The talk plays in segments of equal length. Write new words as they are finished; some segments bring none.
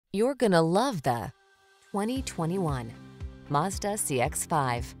You're gonna love the 2021 Mazda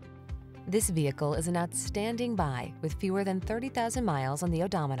CX-5. This vehicle is an outstanding buy with fewer than 30,000 miles on the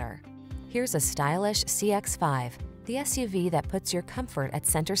odometer. Here's a stylish CX-5, the SUV that puts your comfort at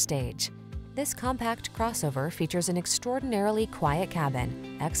center stage. This compact crossover features an extraordinarily quiet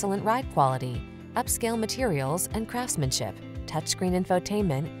cabin, excellent ride quality, upscale materials and craftsmanship, touchscreen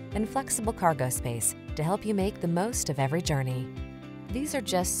infotainment, and flexible cargo space to help you make the most of every journey. These are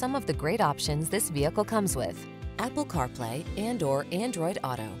just some of the great options this vehicle comes with: Apple CarPlay and/or Android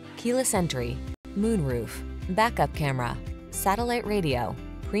Auto, keyless entry, moonroof, backup camera, satellite radio,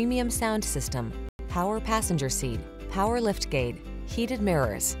 premium sound system, power passenger seat, power liftgate, heated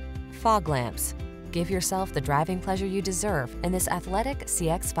mirrors, fog lamps. Give yourself the driving pleasure you deserve in this athletic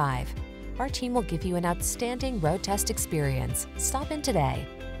CX-5. Our team will give you an outstanding road test experience. Stop in today.